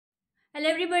Hello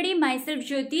everybody, myself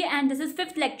Jyoti and this is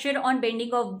fifth lecture on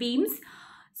bending of beams.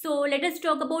 So let us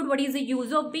talk about what is the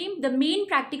use of beam. The main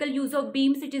practical use of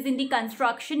beams, it is in the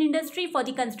construction industry for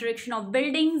the construction of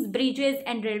buildings, bridges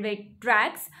and railway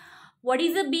tracks. What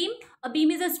is a beam? A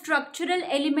beam is a structural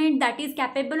element that is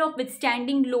capable of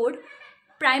withstanding load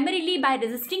primarily by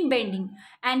resisting bending,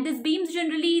 and these beams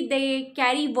generally they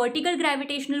carry vertical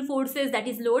gravitational forces, that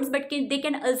is loads, but they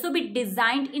can also be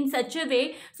designed in such a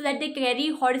way so that they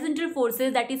carry horizontal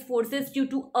forces, that is forces due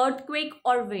to earthquake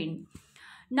or wind.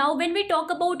 Now when we talk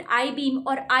about I-beam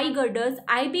or I-girders,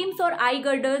 I-beams or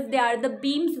I-girders, they are the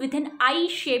beams with an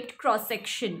I-shaped cross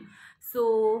section.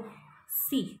 So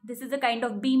see, this is a kind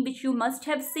of beam which you must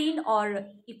have seen, or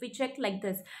if we check like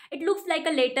this, it looks like a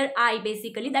letter I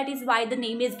basically. That is why the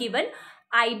name is given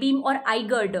I-beam or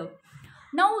I-girder.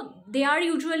 Now they are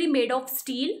usually made of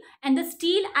steel, and the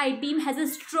steel I-beam has a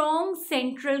strong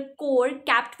central core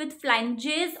capped with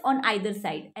flanges on either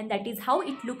side, and that is how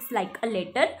it looks like a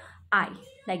letter I.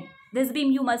 Like this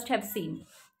beam you must have seen.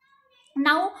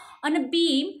 Now on a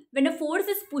beam, when a force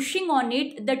is pushing on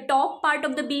it, the top part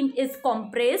of the beam is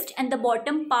compressed and the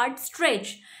bottom part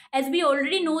stretched. As we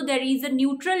already know, there is a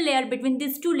neutral layer between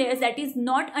these two layers that is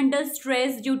not under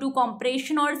stress due to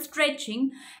compression or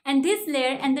stretching, and this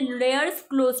layer and the layers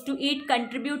close to it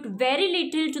contribute very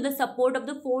little to the support of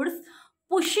the force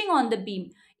pushing on the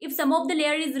beam. If some of the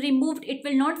layer is removed, it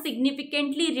will not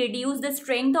significantly reduce the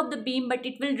strength of the beam, but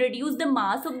it will reduce the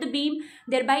mass of the beam,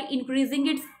 thereby increasing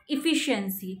its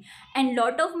efficiency. And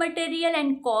lot of material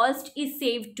and cost is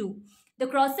saved too. The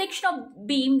cross section of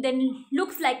beam then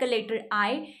looks like a letter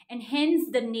I, and hence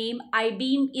the name I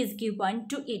beam is given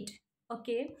to it.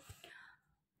 Okay.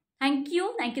 Thank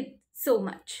you so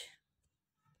much.